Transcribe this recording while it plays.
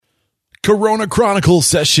Corona Chronicles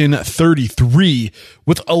session 33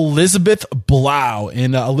 with Elizabeth Blau.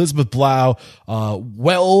 And Elizabeth Blau,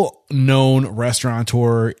 well-known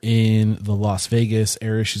restaurateur in the Las Vegas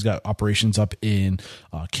area. She's got operations up in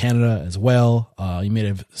Canada as well. You may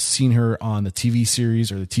have seen her on the TV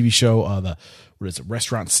series or the TV show, what is it?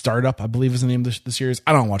 Restaurant Startup, I believe is the name of the series.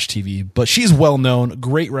 I don't watch TV, but she's well known,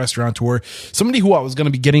 great restaurateur. Somebody who I was going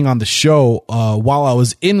to be getting on the show while I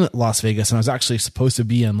was in Las Vegas, and I was actually supposed to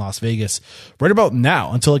be in Las Vegas right about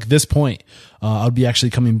now until like this point. I would be actually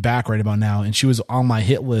coming back right about now, and she was on my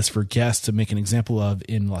hit list for guests to make an example of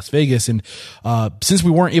in Las Vegas. And since we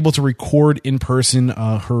weren't able to record in person,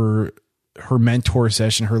 her mentor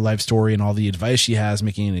session, her life story, and all the advice she has,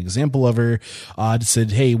 making an example of her, just said,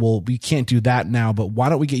 hey, well, we can't do that now, but why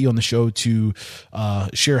don't we get you on the show to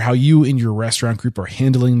share how you and your restaurant group are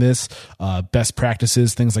handling this, best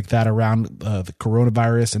practices, things like that around the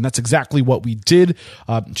coronavirus. And that's exactly what we did.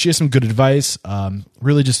 She has some good advice,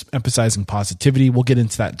 really just emphasizing positivity. We'll get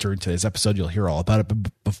into that during today's episode. You'll hear all about it.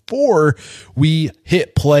 But before we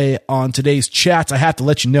hit play on today's chats, I have to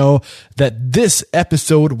let you know that this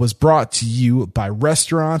episode was brought to you by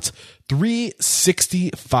Restaurant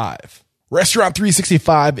 365. Restaurant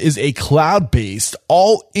 365 is a cloud-based,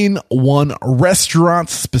 all-in-one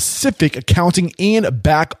restaurant-specific accounting and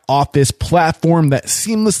back-office platform that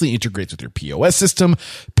seamlessly integrates with your POS system,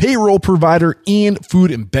 payroll provider, and food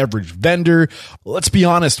and beverage vendor. Let's be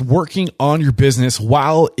honest, working on your business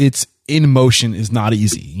while it's in motion is not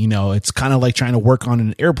easy. You know, it's kind of like trying to work on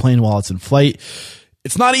an airplane while it's in flight.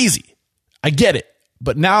 It's not easy. I get it.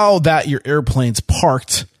 But now that your airplane's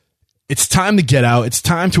parked, it's time to get out. It's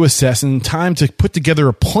time to assess and time to put together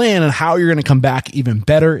a plan on how you're going to come back even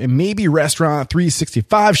better. And maybe Restaurant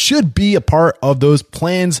 365 should be a part of those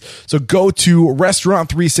plans. So go to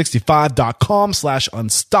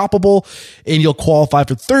restaurant365.com/unstoppable and you'll qualify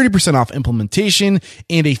for 30% off implementation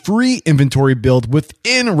and a free inventory build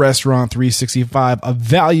within Restaurant 365, a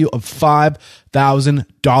value of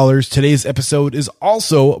 $5,000. Today's episode is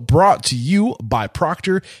also brought to you by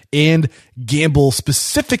Procter and Gamble,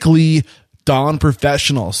 specifically Dawn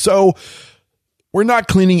Professional. So we're not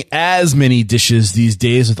cleaning as many dishes these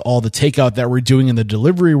days with all the takeout that we're doing and the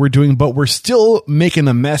delivery we're doing, but we're still making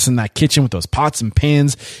a mess in that kitchen with those pots and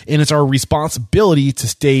pans. And it's our responsibility to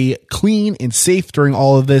stay clean and safe during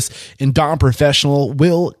all of this. And Dawn Professional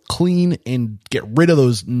will clean and get rid of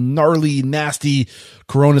those gnarly, nasty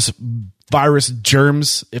virus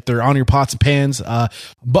germs if they're on your pots and pans.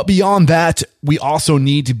 But beyond that, we also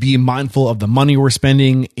need to be mindful of the money we're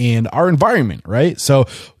spending and our environment, right? So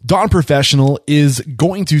Dawn Professional is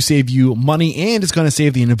going to save you money and it's going to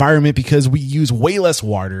save the environment because we use way less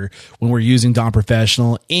water when we're using Dawn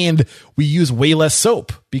Professional, and we use way less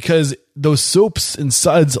soap because those soaps and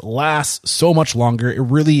suds last so much longer. It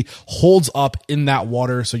really holds up in that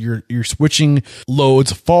water. So you're switching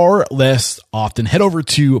loads far less often. Head over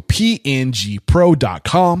to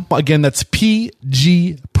pngpro.com. Again, that's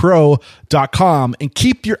pgpro.com, and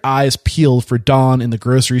keep your eyes peeled for Dawn in the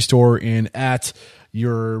grocery store and at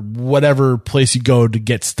your whatever place you go to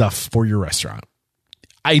get stuff for your restaurant.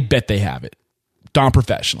 I bet they have it. Dawn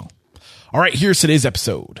Professional. All right, here's today's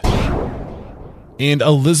episode. And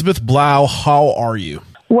Elizabeth Blau, how are you?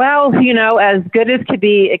 Well, you know, as good as could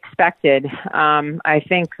be expected. I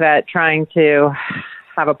think that trying to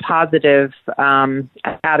have a positive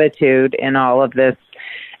attitude in all of this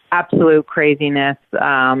absolute craziness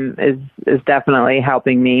is definitely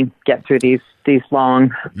helping me get through these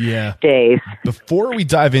long days. Before we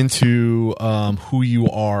dive into who you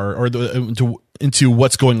are or into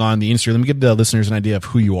what's going on in the industry, let me give the listeners an idea of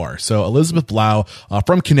who you are. So Elizabeth Blau,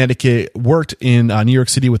 from Connecticut, worked in New York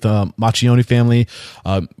City with the Macchione family,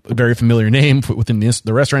 a very familiar name within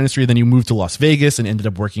the restaurant industry. Then you moved to Las Vegas and ended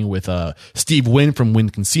up working with Steve Wynn from Wynn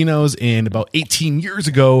Casinos. And about 18 years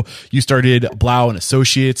ago, you started Blau and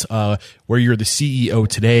Associates, where you're the CEO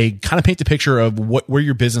today. Kind of paint the picture of where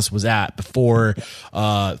your business was at before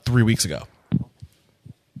 3 weeks ago.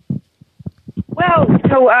 Well,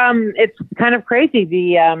 so it's kind of crazy.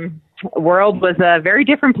 The world was a very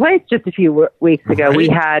different place just a few weeks ago. Right. We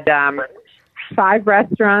had 5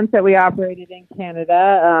 restaurants that we operated in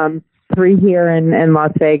Canada, 3 here in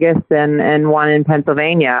Las Vegas, and 1 in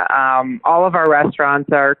Pennsylvania. All of our restaurants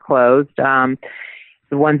are closed. The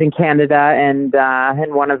ones in Canada and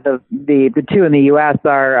one of the 2 in the U.S.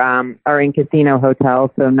 are in casino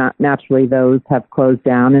hotels. So naturally those have closed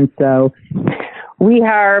down, and so we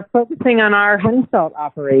are focusing on our honey salt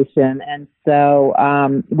operation, and so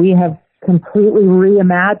we have completely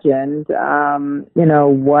reimagined,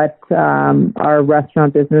 what our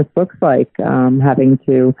restaurant business looks like, having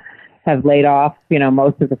to, have laid off,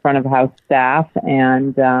 most of the front of house staff.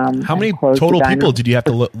 And how many total people did you have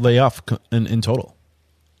to lay off in total?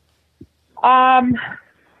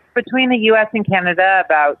 Between the U.S. and Canada,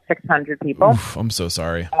 about 600 people. Oof, I'm so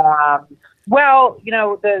sorry. Well,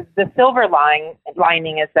 the silver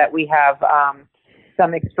lining is that we have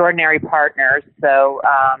some extraordinary partners. So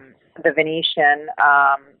the Venetian,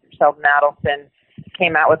 Sheldon Adelson,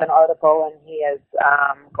 came out with an article, and he is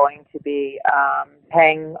going to be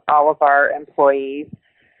paying all of our employees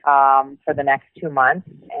for the next 2 months.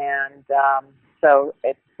 And so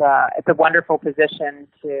it's a wonderful position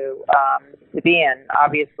to be in.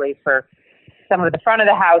 Obviously, for some of the front of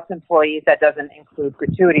the house employees, that doesn't include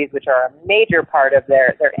gratuities, which are a major part of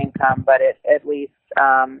their income, but at least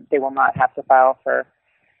they will not have to file for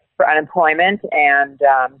unemployment, and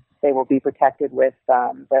they will be protected with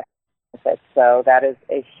their benefits. So that is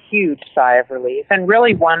a huge sigh of relief. And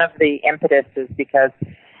really one of the impetus is because,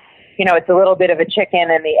 it's a little bit of a chicken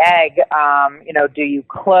and the egg. Do you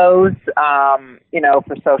close,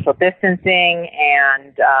 for social distancing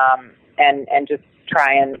and just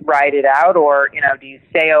try and ride it out, or do you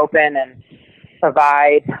stay open and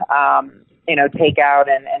provide takeout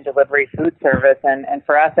and delivery food service? And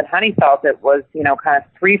for us at Honey Salt, it was kind of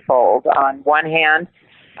threefold. On one hand,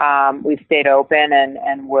 we've stayed open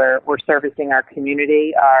and we're servicing our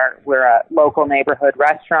community. We're a local neighborhood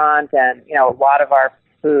restaurant, and a lot of our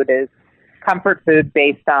food is comfort food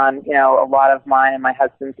based on a lot of mine and my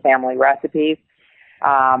husband's family recipes.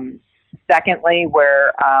 Secondly,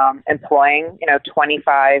 we're employing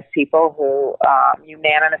 25 people who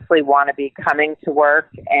unanimously want to be coming to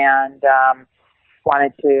work and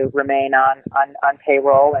wanted to remain on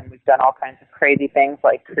payroll. And we've done all kinds of crazy things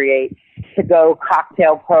like create to-go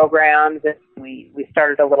cocktail programs. And we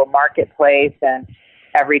started a little marketplace, and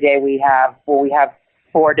every day we have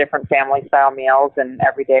 4 different family-style meals, and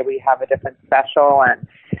every day we have a different special. And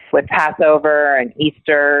with Passover and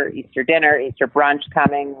Easter dinner, Easter brunch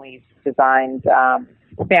coming, we've designed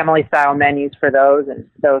family-style menus for those, and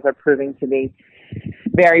those are proving to be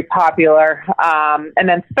very popular. And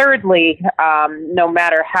then thirdly, no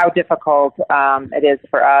matter how difficult it is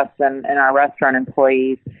for us and our restaurant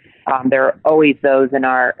employees, there are always those in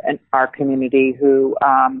our community who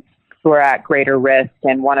are at greater risk.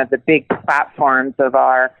 And one of the big platforms of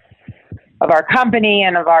our company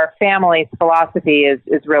and of our family's philosophy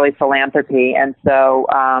is really philanthropy. And so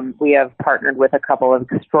we have partnered with a couple of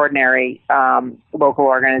extraordinary local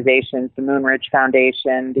organizations, the Moonridge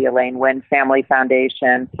Foundation, the Elaine Wynn Family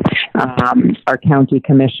Foundation, our county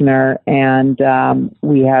commissioner, and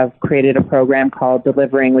we have created a program called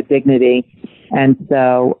Delivering with Dignity. And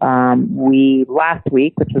so we, last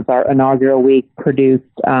week, which was our inaugural week, produced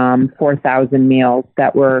 4,000 meals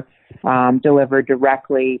that were delivered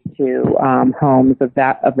directly to homes of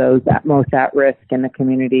those most at risk in the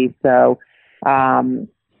community. So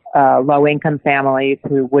low-income families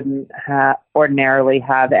who wouldn't ordinarily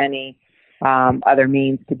have any other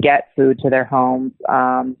means to get food to their homes,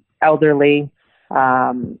 elderly,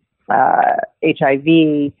 HIV,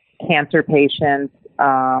 cancer patients,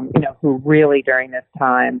 who really during this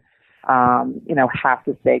time, have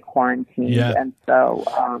to stay quarantined. Yeah. And so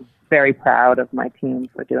very proud of my team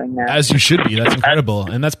for doing that. As you should be. That's incredible.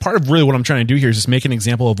 And that's part of really what I'm trying to do here is just make an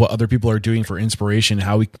example of what other people are doing for inspiration.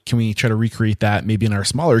 How can we try to recreate that maybe in our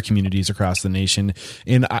smaller communities across the nation?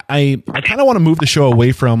 And I kind of want to move the show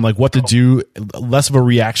away from like what to do, less of a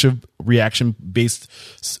reaction based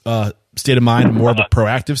state of mind, more of a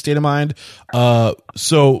proactive state of mind.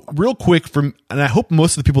 So real quick and I hope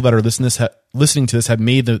most of the people that are listening to this have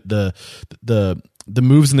made the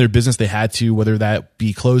moves in their business they had to, whether that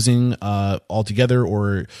be closing altogether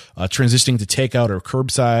or transitioning to takeout or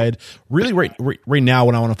curbside. Really, right now,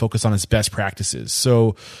 what I want to focus on is best practices.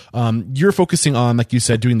 So you're focusing on, like you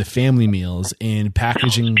said, doing the family meals and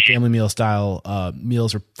packaging family meal style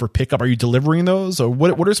meals for pickup. Are you delivering those, or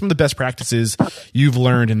what are some of the best practices you've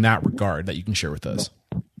learned in that regard that you can share with us?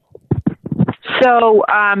 So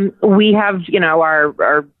we have,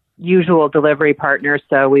 our usual delivery partners.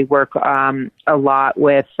 So we work a lot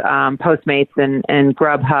with Postmates and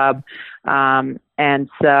Grubhub. And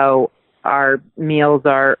so our meals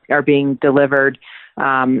are being delivered,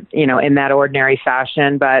 in that ordinary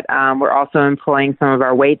fashion. But we're also employing some of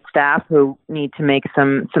our wait staff who need to make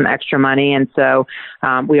some extra money. And so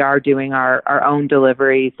we are doing our own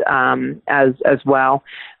deliveries as well.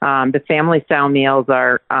 The family style meals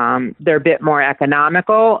are they're a bit more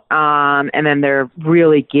economical, and then they're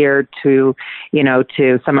really geared to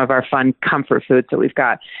some of our fun comfort foods. So we've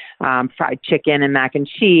got fried chicken and mac and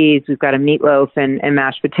cheese. We've got a meatloaf and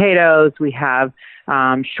mashed potatoes. We have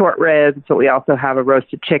short ribs, but we also have a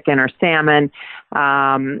roasted chicken or salmon.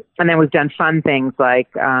 And then we've done fun things like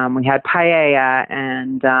we had paella,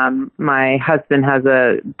 and my husband has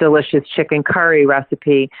a delicious chicken curry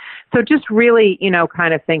recipe. So just really,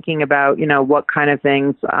 kind of thinking about, what kind of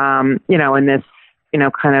things, in this,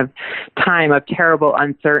 kind of time of terrible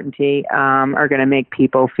uncertainty are going to make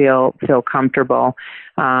people feel comfortable.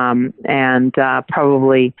 And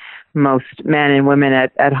probably most men and women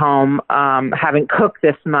at home haven't cooked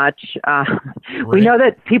this much. Right. We know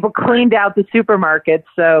that people cleaned out the supermarkets,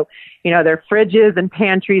 so their fridges and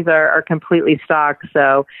pantries are completely stocked.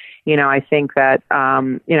 So I think that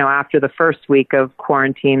after the first week of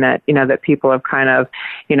quarantine, that that people have kind of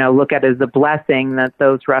look at it as a blessing that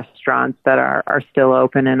those restaurants that are still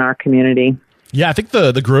open in our community. Yeah, I think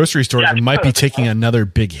the grocery stores might be taking another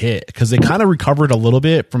big hit because they kind of recovered a little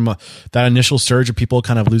bit from that initial surge of people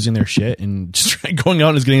kind of losing their shit and just going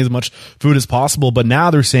out and getting as much food as possible. But now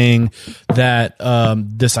they're saying that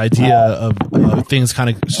this idea of things kind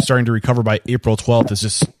of starting to recover by April 12th is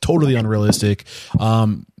just totally unrealistic.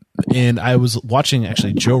 And I was watching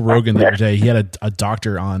actually Joe Rogan the other day. He had a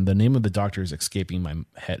doctor on. The name of the doctor is escaping my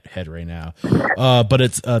head right now. But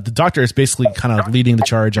it's the doctor is basically kind of leading the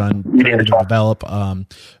charge on trying to develop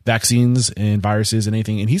vaccines and viruses and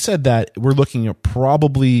anything. And he said that we're looking at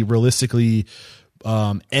probably realistically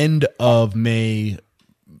end of May,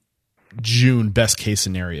 June, best case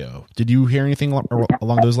scenario. Did you hear anything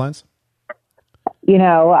along those lines?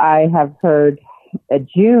 I have heard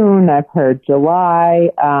June, I've heard July.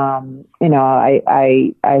 I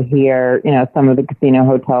hear, some of the casino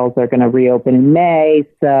hotels are going to reopen in May.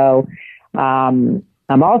 So, I'm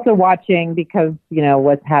also watching because,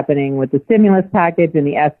 what's happening with the stimulus package and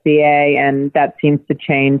the SBA, and that seems to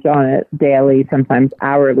change on a daily, sometimes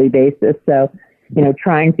hourly basis. So,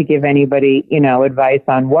 trying to give anybody, advice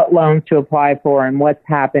on what loans to apply for and what's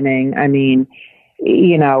happening. I mean,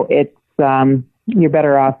 it's, you're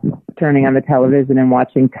better off turning on the television and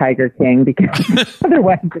watching Tiger King because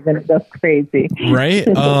otherwise you're going to go crazy. Right.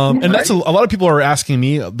 And that's a lot of people are asking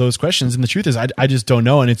me those questions. And the truth is I just don't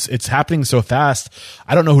know. And it's happening so fast.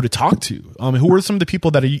 I don't know who to talk to. Who are some of the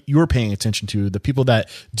people that you're paying attention to, the people that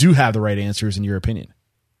do have the right answers in your opinion?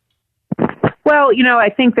 Well, I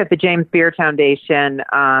think that the James Beard Foundation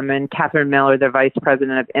and Catherine Miller, the Vice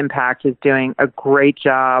President of Impact, is doing a great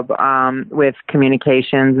job with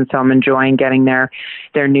communications, and so I'm enjoying getting their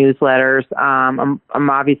newsletters. I'm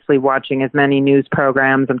obviously watching as many news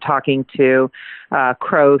programs. I'm talking to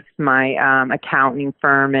Croth, my accounting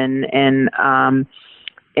firm in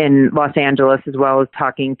Los Angeles, as well as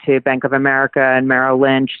talking to Bank of America and Merrill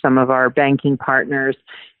Lynch, some of our banking partners.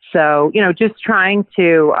 So, just trying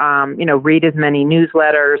to, read as many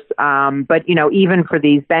newsletters. But, even for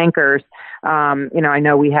these bankers, I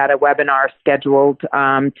know we had a webinar scheduled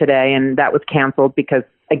today, and that was canceled because,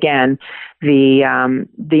 again, the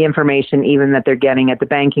information even that they're getting at the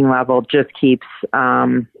banking level just keeps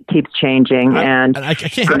changing. And I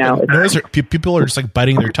can't. People are just like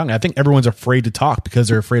biting their tongue. I think everyone's afraid to talk because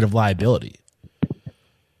they're afraid of liability.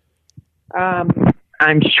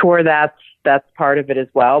 I'm sure that's part of it as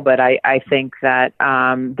well. But I think that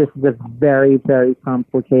this is a very, very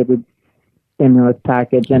complicated stimulus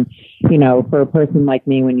package. And, for a person like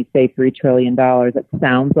me, when you say $3 trillion, it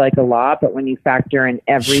sounds like a lot. But when you factor in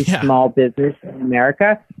every small business in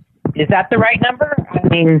America, is that the right number? I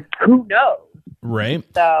mean, who knows? Right.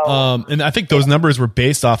 So, and I think those numbers were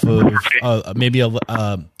based off of maybe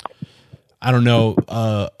I don't know,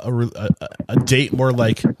 a date more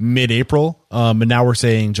like mid-April, but now we're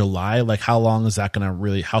saying July. Like, how long is that going to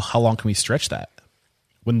really? How long can we stretch that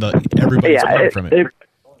when everybody's coming from it?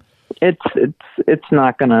 It's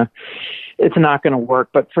not gonna work.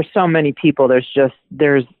 But for so many people,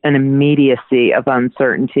 there's an immediacy of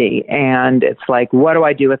uncertainty, and it's like, what do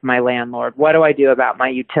I do with my landlord? What do I do about my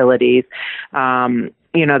utilities?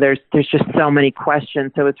 There's just so many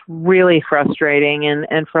questions. So it's really frustrating.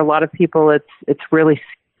 And for a lot of people, it's really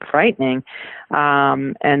frightening.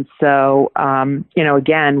 And so,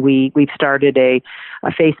 again, we've started a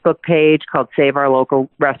Facebook page called Save Our Local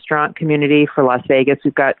Restaurant Community for Las Vegas.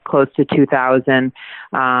 We've got close to 2,000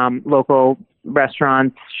 local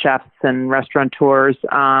restaurants, chefs, and restaurateurs.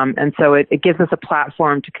 And so it gives us a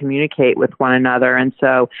platform to communicate with one another. And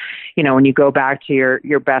so, when you go back to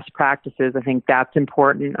your best practices, I think that's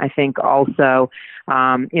important. I think also,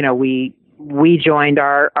 we joined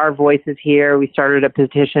our voices here. We started a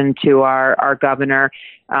petition to our governor.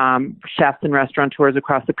 Chefs and restaurateurs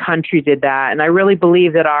across the country did that. And I really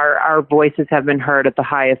believe that our voices have been heard at the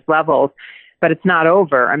highest levels. but it's not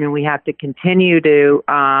over. I mean, we have to continue to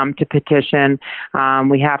petition.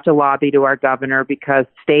 We have to lobby to our governor because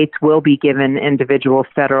states will be given individual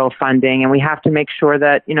federal funding, and we have to make sure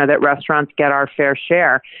that, that restaurants get our fair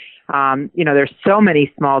share. There's so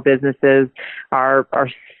many small businesses, our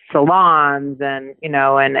salons and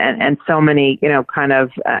so many, kind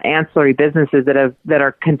of ancillary businesses that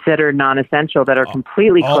are considered non-essential, that are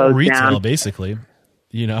completely all closed retail, down. Basically,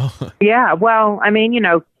 Yeah. Well, I mean,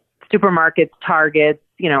 supermarkets, Targets,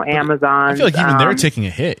 Amazon. I feel like even they're taking a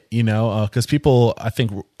hit, because people, I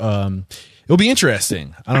think, it'll be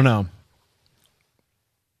interesting. I don't know.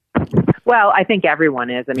 Well, I think everyone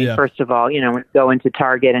is. I mean, Yeah. First of all, when you go into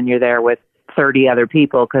Target and you're there with 30 other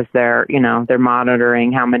people because they're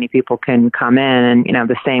monitoring how many people can come in, and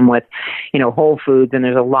the same with Whole Foods, and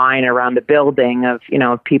there's a line around the building of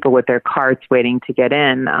people with their carts waiting to get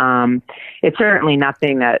in. It's certainly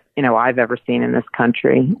nothing that I've ever seen in this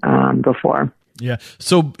country before. Yeah.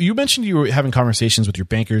 So you mentioned you were having conversations with your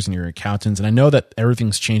bankers and your accountants, and I know that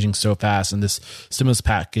everything's changing so fast, and this stimulus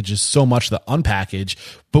package is so much to unpackage.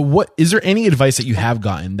 But is there any advice that you have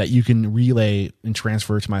gotten that you can relay and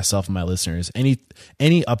transfer to myself and my listeners? Any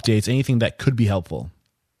updates, anything that could be helpful?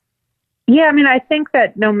 Yeah, I mean, I think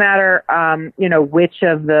that no matter which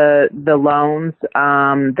of the loans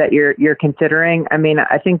that you're considering, I mean,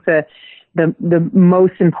 I think the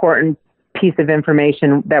most important piece of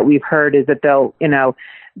information that we've heard is that they'll,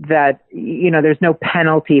 there's no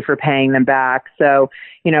penalty for paying them back. So,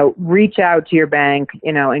 reach out to your bank,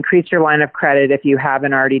 increase your line of credit if you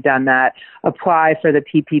haven't already done that. Apply for the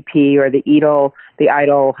PPP or the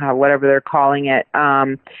EIDL, whatever they're calling it.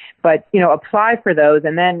 But, apply for those.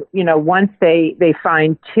 And then, once they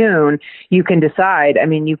fine tune, you can decide. I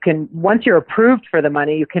mean, once you're approved for the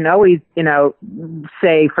money, you can always,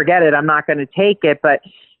 say, forget it, I'm not going to take it. But,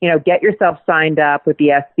 get yourself signed up with the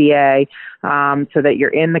SBA so that you're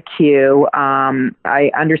in the queue. I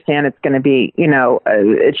understand it's going to be,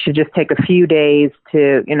 it should just take a few days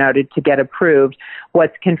to get approved.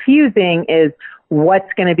 What's confusing is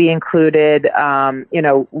what's going to be included,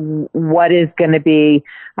 what is going to be,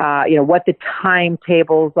 what the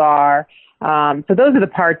timetables are. So those are the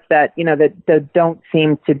parts that, that don't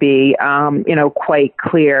seem to be, quite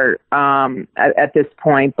clear at this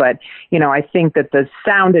point. But, I think that the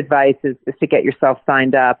sound advice is to get yourself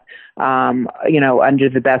signed up, under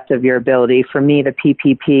the best of your ability. For me, the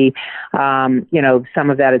PPP, some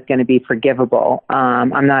of that is going to be forgivable.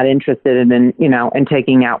 I'm not interested in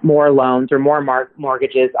taking out more loans or more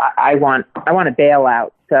mortgages. I want a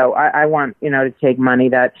bailout. So I want, to take money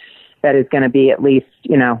that is going to be at least,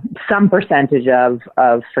 some percentage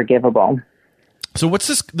of forgivable. So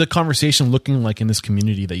what's the conversation looking like in this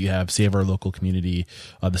community that you have, Save Our Local Community,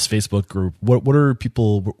 this Facebook group? What are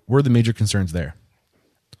the major concerns there?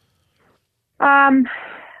 Well,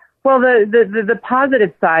 the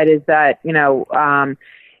positive side is that,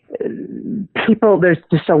 people, there's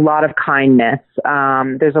just a lot of kindness.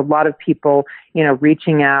 There's a lot of people,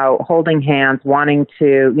 reaching out, holding hands, wanting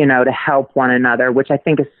to, to help one another, which I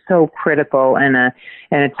think is so critical in a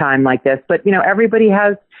time like this. But, everybody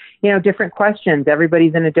has, different questions.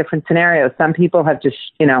 Everybody's in a different scenario. Some people have just,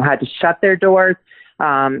 had to shut their doors.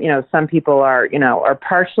 Some people are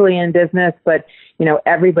partially in business, but,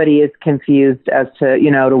 everybody is confused as to,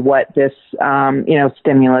 to what this,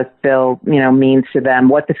 stimulus bill, means to them,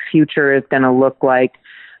 what the future is going to look like.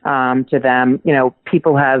 To them,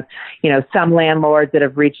 people have, some landlords that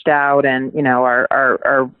have reached out and,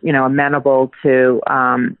 are amenable to,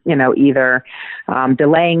 either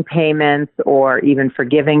delaying payments or even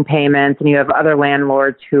forgiving payments. And you have other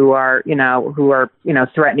landlords who are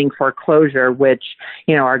threatening foreclosure, which,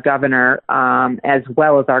 our governor, as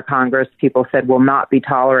well as our Congress, people said will not be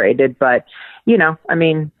tolerated. But,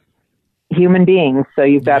 human beings. So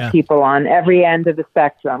you've got people on every end of the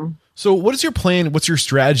spectrum. So what is your plan? What's your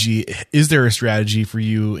strategy? Is there a strategy for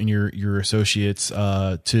you and your associates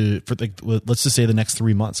let's just say the next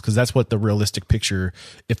 3 months? Because that's what the realistic picture,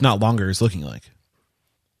 if not longer, is looking like.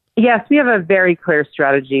 Yes, we have a very clear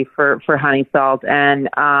strategy for Honey Salt, and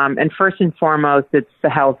first and foremost, it's the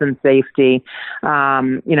health and safety,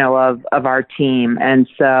 of our team. And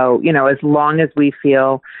so, as long as we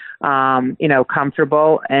feel,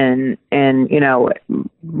 comfortable and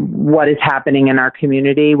what is happening in our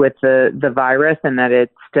community with the virus and that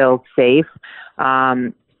it's still safe,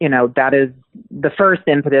 that is the first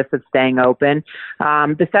impetus of staying open.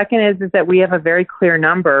 The second is that we have a very clear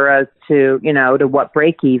number as to, to what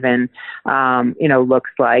break even,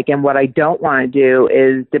 looks like. And what I don't want to do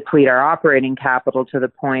is deplete our operating capital to the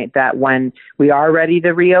point that when we are ready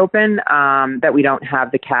to reopen, that we don't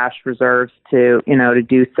have the cash reserves to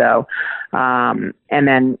do so. And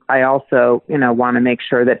then I also, want to make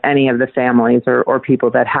sure that any of the families or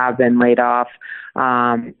people that have been laid off,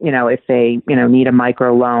 if they, need a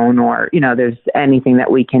micro loan or, there's anything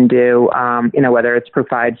that we can do, whether it's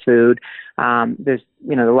provide food, there's,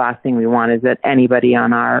 the last thing we want is that anybody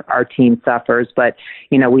on our team suffers. But,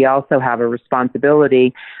 we also have a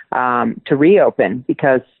responsibility to reopen,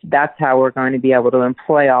 because that's how we're going to be able to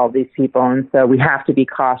employ all these people. And so we have to be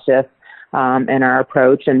cautious in our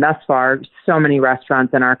approach. And thus far, so many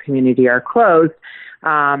restaurants in our community are closed,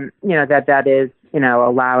 that is,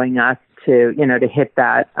 allowing us to hit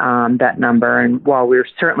that number. And while we're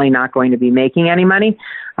certainly not going to be making any money,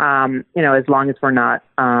 as long as we're not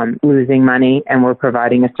losing money and we're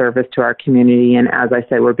providing a service to our community, and as I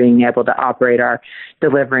said, we're being able to operate our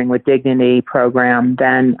Delivering with Dignity program,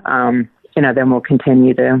 then then we'll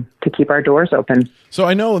continue to keep our doors open. So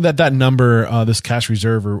I know that number, this cash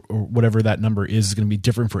reserve or whatever that number is going to be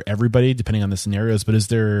different for everybody depending on the scenarios. But is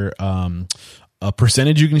there a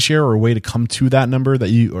percentage you can share, or a way to come to that number that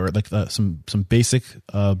you, or like some basic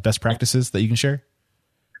best practices that you can share?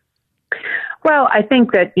 Well, I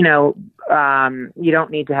think that, you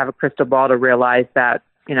don't need to have a crystal ball to realize that,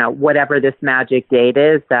 whatever this magic date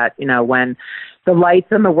is, that, when the lights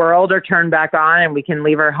in the world are turned back on and we can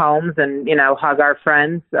leave our homes and, hug our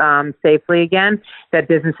friends safely again, that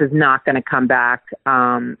business is not going to come back, at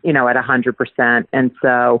 100%. And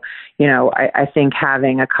so, I think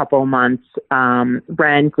having a couple months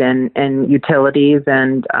rent and utilities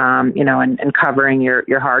and, and covering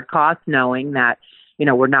your hard costs, knowing that,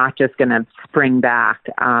 we're not just going to spring back.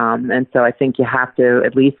 And so I think you have to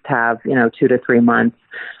at least have, 2 to 3 months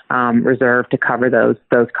reserved to cover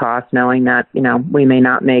those costs, knowing that, we may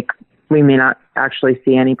not actually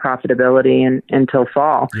see any profitability until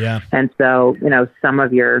fall. Yeah. And so, some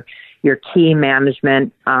of your key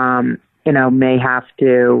management, may have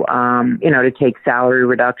to, to take salary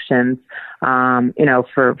reductions,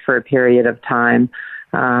 for a period of time,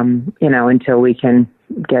 until we can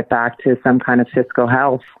get back to some kind of fiscal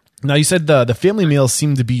health. Now, you said the family meals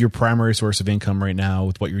seem to be your primary source of income right now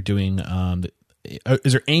with what you're doing.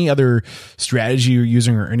 Is there any other strategy you're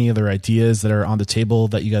using, or any other ideas that are on the table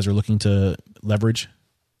that you guys are looking to leverage?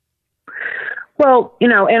 Well,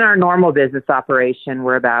 in our normal business operation,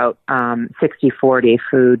 we're about 60-40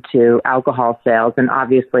 food to alcohol sales. And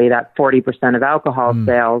obviously that 40% of alcohol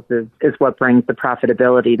sales is what brings the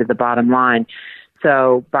profitability to the bottom line.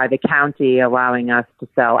 So by the county allowing us to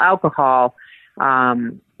sell alcohol,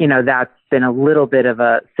 that's been a little bit of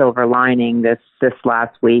a silver lining this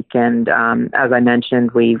last week. And as I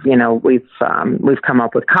mentioned, we've come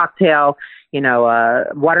up with cocktail,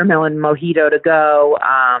 watermelon mojito to go,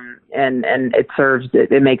 and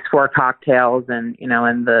it makes 4 cocktails, and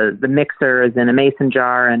and the mixer is in a mason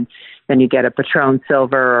jar, and then you get a Patron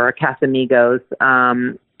Silver or a Casamigos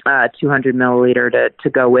 200 milliliter to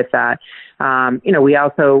go with that. We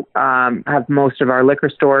also have most of our liquor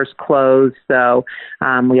stores closed, so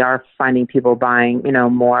we are finding people buying,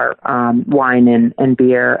 more wine and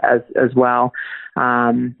beer as well.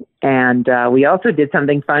 And we also did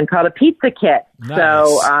something fun called a pizza kit. Nice.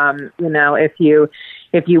 So,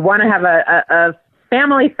 if you want to have a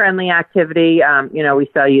family-friendly activity, we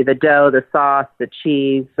sell you the dough, the sauce, the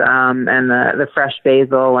cheese, and the fresh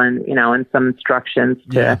basil, and and some instructions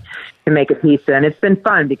to make a pizza. And it's been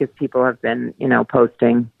fun because people have been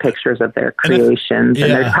posting pictures of their creations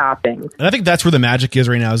and their toppings. And I think that's where the magic is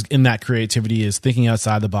right now, is in that creativity, is thinking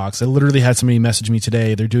outside the box. I literally had somebody message me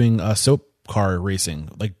today. They're doing soap car racing,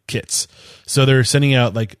 like kits. So they're sending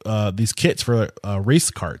out like these kits for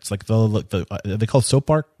race carts, like they call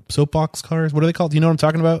soapbox cars. What are they called? Do you know what I'm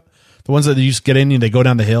talking about? The ones that you just get in and they go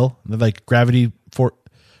down the hill. They're like gravity for,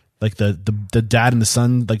 like the dad and the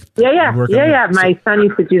son. Like yeah. My son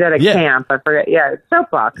used to do that at camp. I forget. Yeah,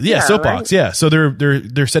 soapbox. Yeah, soapbox. Right? Yeah. So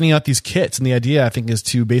they're sending out these kits, and the idea, I think, is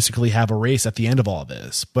to basically have a race at the end of all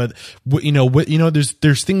this. But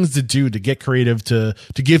there's things to do to get creative, to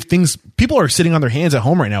give things. People are sitting on their hands at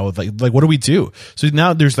home right now with like what do we do? So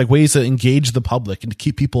now there's like ways to engage the public and to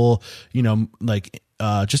keep people,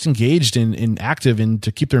 just engaged and active, and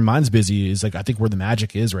to keep their minds busy is like, I think, where the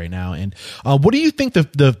magic is right now. And what do you think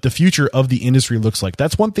the future of the industry looks like?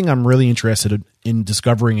 That's one thing I'm really interested in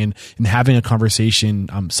discovering and having a conversation,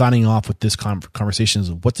 signing off with this conversation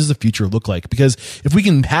is, what does the future look like? Because if we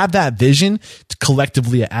can have that vision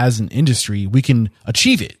collectively as an industry, we can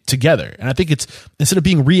achieve it together. And I think it's, instead of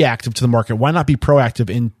being reactive to the market, why not be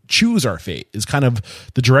proactive and choose our fate is kind of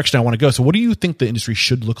the direction I want to go. So what do you think the industry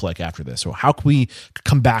should look like after this? Or how can we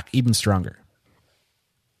come back even stronger?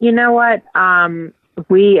 You know what?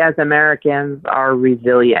 We as Americans are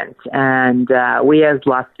resilient, and we as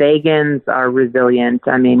Las Vegans are resilient.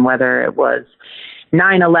 I mean, whether it was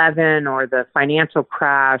 9/11 or the financial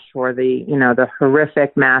crash or the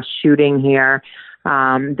horrific mass shooting here,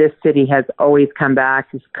 this city has always come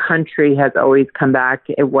back. This country has always come back.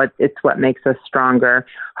 It's what makes us stronger.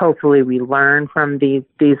 Hopefully we learn from these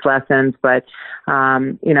lessons, but,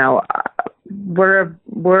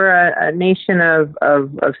 we're a nation of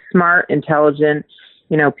smart, intelligent,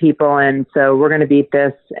 people. And so we're going to beat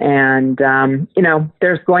this. And,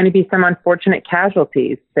 there's going to be some unfortunate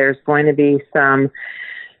casualties. There's going to be some,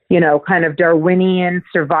 kind of Darwinian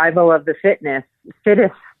survival of the fittest,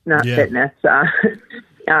 not fitness. We're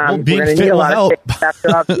going to need a lot of fitness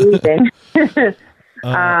after all the eating.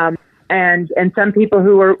 And some people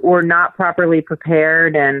who were not properly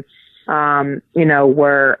prepared and, were,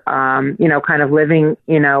 kind of living,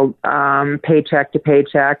 paycheck to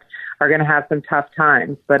paycheck, are going to have some tough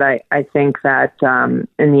times. But I think that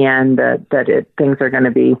in the end things are going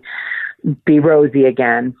to be rosy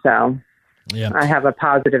again. So I have a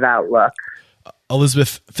positive outlook.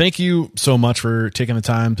 Elizabeth, thank you so much for taking the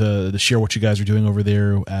time to share what you guys are doing over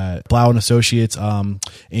there at Blau and Associates.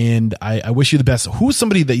 And I wish you the best. Who's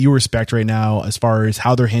somebody that you respect right now as far as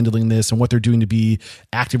how they're handling this and what they're doing to be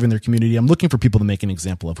active in their community? I'm looking for people to make an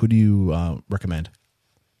example of. Who do you recommend?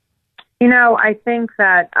 I think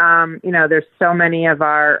that, there's so many of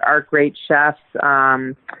our great chefs.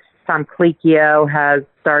 Tom Colicchio has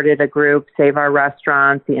started a group, Save Our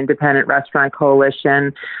Restaurants, the Independent Restaurant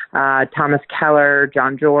Coalition. Thomas Keller,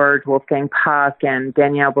 John George, Wolfgang Puck, and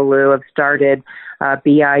Danielle Ballou have started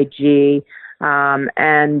BIG.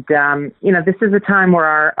 This is a time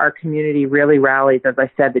where our community really rallies. As I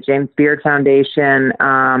said, the James Beard Foundation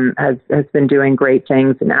has been doing great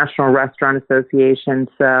things, the National Restaurant Association.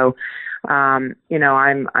 So, I'm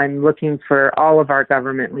looking for all of our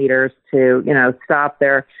government leaders to, stop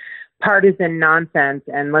their partisan nonsense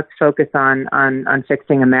and let's focus on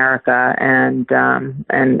fixing America. And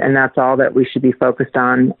that's all that we should be focused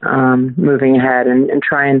on, moving ahead and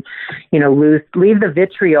try and, leave the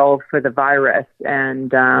vitriol for the virus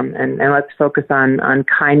and let's focus on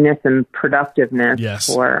kindness and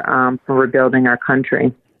productiveness for rebuilding our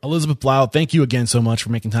country. Elizabeth Blau, thank you again so much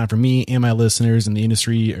for making time for me and my listeners in the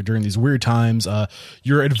industry during these weird times.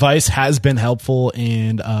 Your advice has been helpful,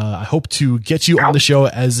 and I hope to get you on the show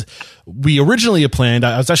as we originally had planned.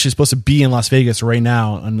 I was actually supposed to be in Las Vegas right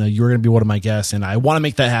now, and you were going to be one of my guests, and I want to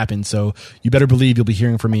make that happen. So you better believe you'll be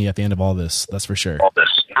hearing from me at the end of all this. That's for sure.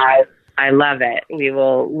 I love it. We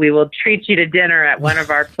will treat you to dinner at one of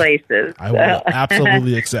our places. I will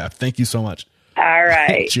absolutely accept. Thank you so much. All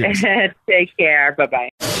right. Take care. Bye-bye.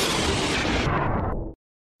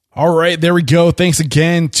 All right, there we go. Thanks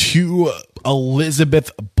again to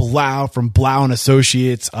Elizabeth Blau from Blau and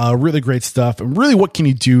Associates. Really great stuff. And really, what can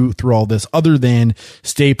you do through all this other than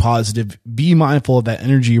stay positive? Be mindful of that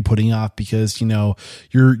energy you're putting off because, your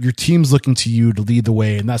team's looking to you to lead the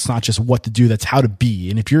way. And that's not just what to do, that's how to be.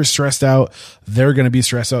 And if you're stressed out, they're going to be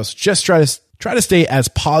stressed out. So just try to stay as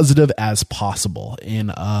positive as possible.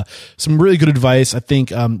 And some really good advice. I think,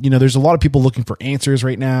 there's a lot of people looking for answers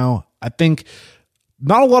right now. I think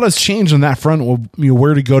not a lot has changed on that front.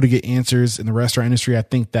 Where to go to get answers in the restaurant industry. I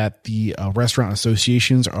think that the restaurant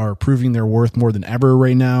associations are proving their worth more than ever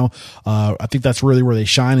right now. I think that's really where they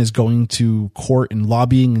shine, is going to court and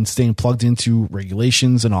lobbying and staying plugged into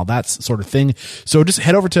regulations and all that sort of thing. So just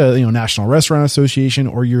head over to National Restaurant Association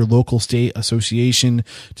or your local state association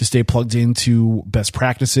to stay plugged into best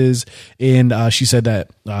practices. And she said that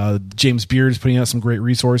James Beard is putting out some great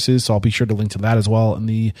resources, so I'll be sure to link to that as well in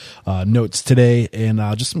the notes today. And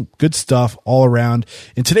just some good stuff all around.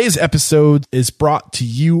 And today's episode is brought to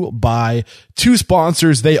you by two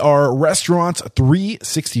sponsors. They are Restaurant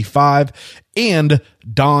 365 and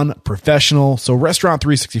Dawn Professional. So Restaurant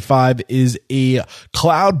 365 is a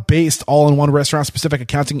cloud-based all-in-one restaurant-specific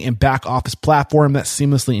accounting and back office platform that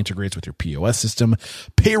seamlessly integrates with your POS system,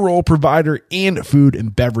 payroll provider, and food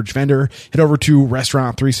and beverage vendor. Head over to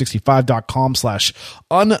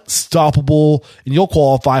restaurant365.com/unstoppable and you'll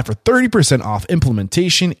qualify for 30% off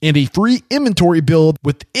implementation and a free inventory build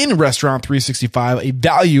within Restaurant 365, a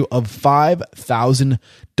value of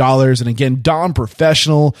 $5,000. And again, Dawn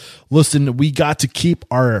Professional, listen, we got to keep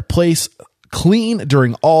our place clean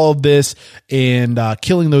during all of this and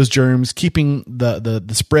killing those germs, keeping the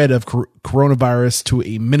spread of coronavirus to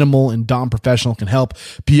a minimal, and Dawn Professional can help.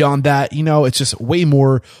 Beyond that, it's just way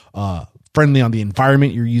more friendly on the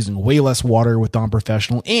environment. You're using way less water with Dawn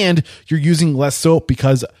Professional, and you're using less soap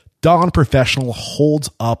because Dawn Professional holds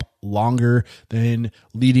up longer than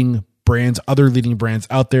other leading brands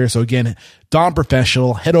out there. So again, Dawn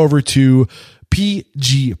Professional, head over to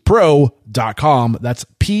pgpro.com. That's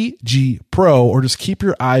PG Pro, or just keep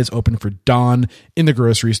your eyes open for Dawn in the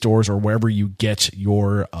grocery stores or wherever you get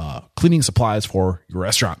your cleaning supplies for your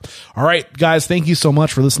restaurant. All right, guys, thank you so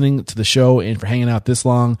much for listening to the show and for hanging out this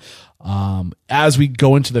long. As we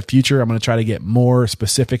go into the future, I'm going to try to get more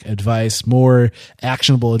specific advice, more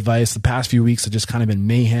actionable advice. The past few weeks have just kind of been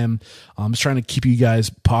mayhem. I'm just trying to keep you guys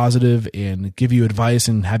positive and give you advice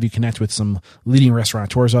and have you connect with some leading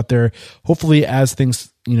restaurateurs out there. Hopefully, as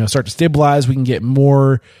things, start to stabilize, we can get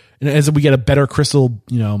more, and as we get a better crystal,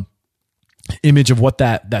 image of what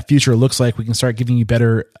that future looks like, we can start giving you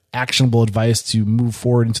better actionable advice to move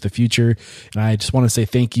forward into the future. And I just want to say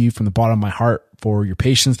thank you from the bottom of my heart for your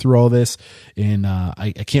patience through all this. And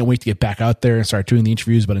I can't wait to get back out there and start doing the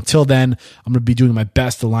interviews. But until then, I'm going to be doing my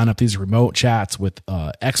best to line up these remote chats with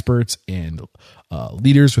experts and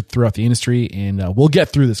leaders throughout the industry. And we'll get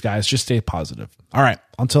through this, guys. Just stay positive. All right.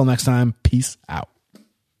 Until next time, peace out.